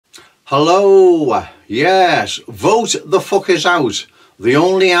Hello, yes, vote the fuckers out. The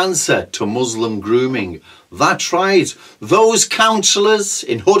only answer to Muslim grooming. That's right, those councillors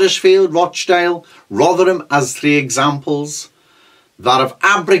in Huddersfield, Rochdale, Rotherham as 3 examples that have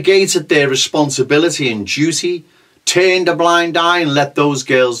abrogated their responsibility and duty, turned a blind eye and let those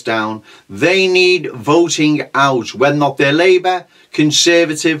girls down. They need voting out, whether or not they're Labour,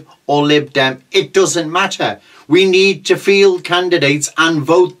 Conservative or Lib Dem. It doesn't matter. We need to field candidates and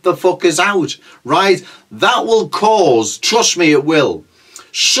vote the fuckers out, right? That will cause, trust me it will,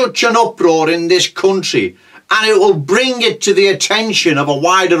 such an uproar in this country, and it will bring it to the attention of a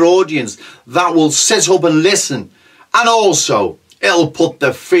wider audience that will sit up and listen. And also, it'll put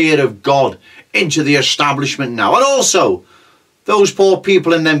the fear of God into the establishment now. And also, those poor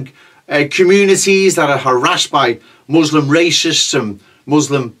people in them communities that are harassed by Muslim racists and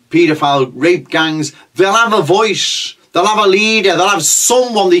Muslim paedophile rape gangs, they'll have a voice, they'll have a leader, they'll have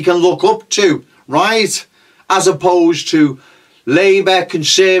someone they can look up to, right? As opposed to Labour,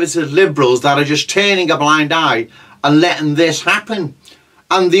 Conservative, Liberals that are just turning a blind eye and letting this happen.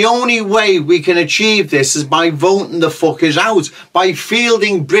 And the only way we can achieve this is by voting the fuckers out, by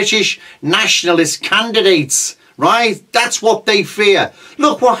fielding British nationalist candidates, right? That's what they fear.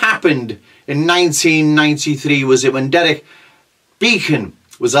 Look what happened in 1993, was it, when Derek Beacon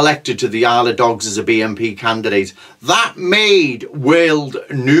was elected to the Isle of Dogs as a BNP candidate. That made world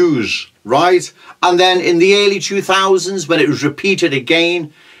news, right? And then in the early 2000s, when it was repeated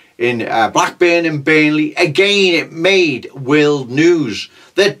again in Blackburn and Burnley, again it made world news.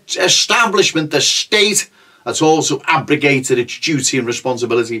 The establishment, the state, that's also abrogated its duty and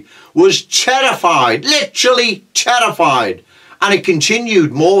responsibility, was terrified, literally terrified. And it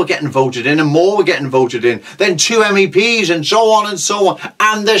continued, more were getting voted in and more were getting voted in. Then 2 MEPs and so on and so on.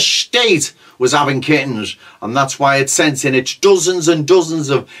 And the state was having kittens. And that's why it sent in its dozens and dozens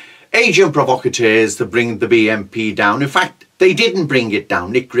of agent provocateurs to bring the BNP down. In fact, they didn't bring it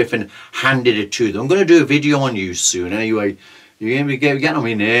down. Nick Griffin handed it to them. I'm going to do a video on you soon. Anyway, you're going to be getting on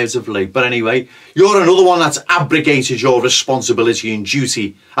my nerves of late. But anyway, you're another one that's abrogated your responsibility and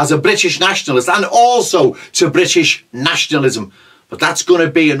duty as a British nationalist and also to British nationalism. But that's going to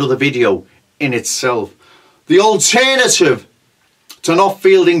be another video in itself. The alternative to not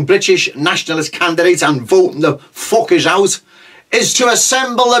fielding British nationalist candidates and voting the fuckers out is to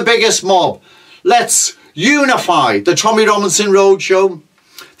assemble the biggest mob. Let's unify the Tommy Robinson Roadshow,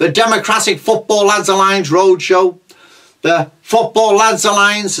 the Democratic Football Lads Alliance Roadshow, the Football Lads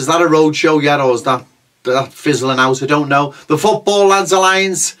Alliance, is that a roadshow yet, or is that fizzling out? I don't know. The Football Lads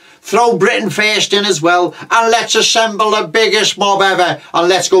Alliance, throw Britain First in as well, and let's assemble the biggest mob ever, and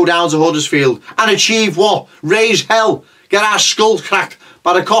let's go down to Huddersfield and achieve what? Raise hell, get our skulls cracked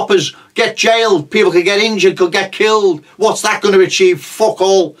by the coppers, get jailed, people could get injured, could get killed. What's that going to achieve? Fuck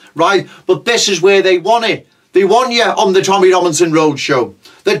all, right? But this is where they want it. They want you on the Tommy Robinson Roadshow,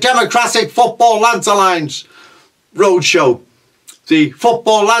 the Democratic Football Lads Alliance Roadshow, the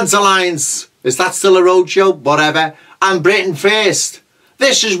Football Lads Alliance, is that still a roadshow? Whatever. And Britain First.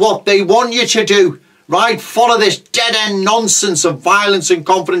 This is what they want you to do, right? Follow this dead-end nonsense of violence and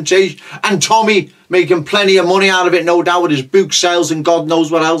confrontation, and Tommy making plenty of money out of it, no doubt, with his book sales and God knows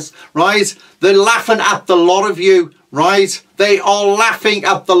what else, right? They're laughing at the lot of you, right? They are laughing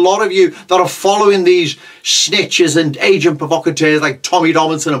at the lot of you that are following these snitches and agent provocateurs like Tommy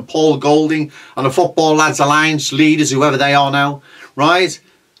Robinson and Paul Golding and the Football Lads Alliance leaders, whoever they are now, right?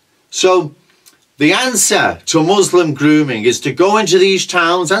 So the answer to Muslim grooming is to go into these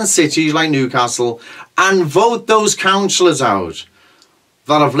towns and cities like Newcastle and vote those councillors out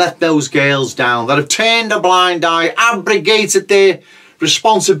that have let those girls down, that have turned a blind eye, abrogated their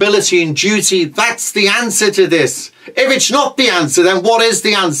responsibility and duty. That's the answer to this. If it's not the answer, then what is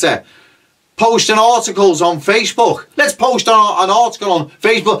the answer? Posting articles on Facebook. Let's post an article on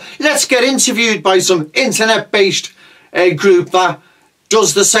Facebook. Let's get interviewed by some internet-based group that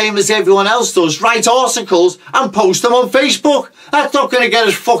does the same as everyone else does. Write articles and post them on Facebook. That's not going to get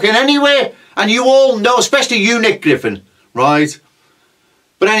us fucking anywhere. And you all know, especially you, Nick Griffin, right?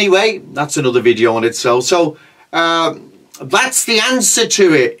 But anyway, that's another video on itself. So, that's the answer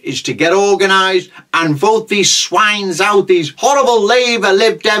to it, is to get organised and vote these swines out, these horrible Labour,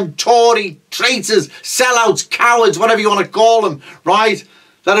 Lib Dem, Tory, traitors, sellouts, cowards, whatever you want to call them, right?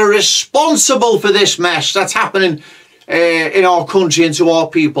 That are responsible for this mess that's happening in our country and to our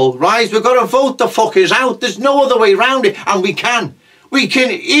people, right? We've got to vote the fuckers out. There's no other way around it, and we can. We can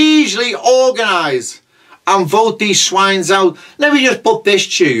easily organise and vote these swines out. Let me just put this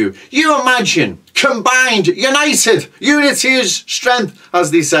to you. You imagine, combined, united, unity is strength, as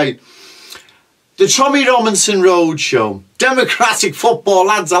they say. The Tommy Robinson Roadshow, Democratic Football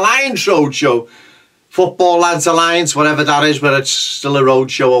Lads Alliance Roadshow, Football Lads Alliance, whatever that is, whether it's still a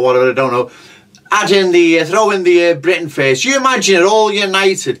roadshow or whatever, I don't know. Add in the, throw in the Britain face. You imagine it all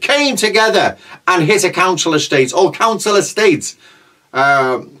united, came together and hit a council estate, or council estates,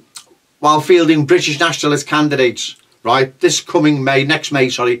 while fielding British nationalist candidates, right? This coming May, next May,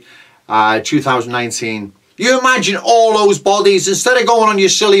 sorry, 2019. You imagine all those bodies, instead of going on your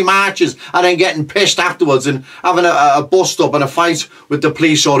silly marches and then getting pissed afterwards and having a bust-up and a fight with the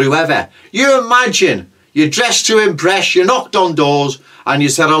police or whoever. You imagine you dressed to impress, you knocked on doors and you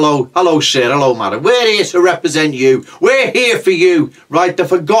said, hello, hello sir, hello madam, we're here to represent you, we're here for you, right? The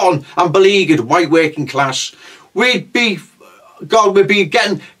forgotten and beleaguered white working class. We'd be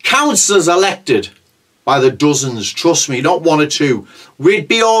getting councillors elected by the dozens, trust me, not one or two. We'd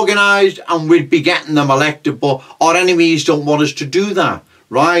be organised and we'd be getting them elected, but our enemies don't want us to do that,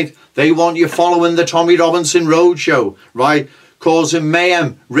 right? They want you following the Tommy Robinson Roadshow, right? Causing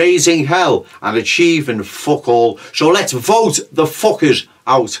mayhem, raising hell and achieving fuck all. So let's vote the fuckers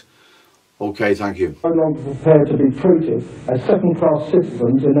out. Okay, thank you. No longer prepared to be treated as second-class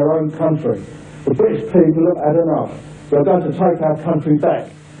citizens in their own country. The British people have had enough. We're going to take our country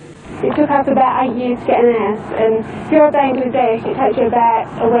back. It took us about 8 years to get an house, and if you're a Bangladesh, it takes you about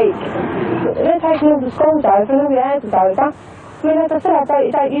a week. They're taking all the schools over and all the houses over. I mean, as I said, I've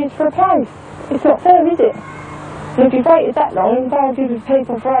waited 8 years for a place. It's not fair, is it? And if you've waited that long, involved with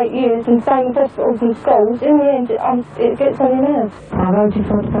people for 8 years and staying in hospitals and schools, in the end, it gets on your nerves. I voted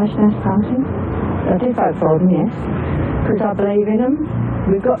for the British National Party. I did vote for them, yes, because I believe in them.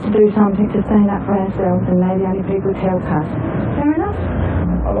 We've got to do something to stand up for ourselves, and they're the only people to help us. Fair enough?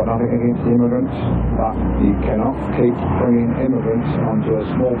 I've got nothing against immigrants, but you cannot keep bringing immigrants onto a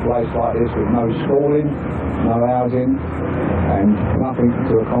small place like this with no schooling, no housing, and nothing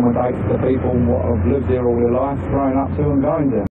to accommodate the people what have lived here all their life, growing up to and going there.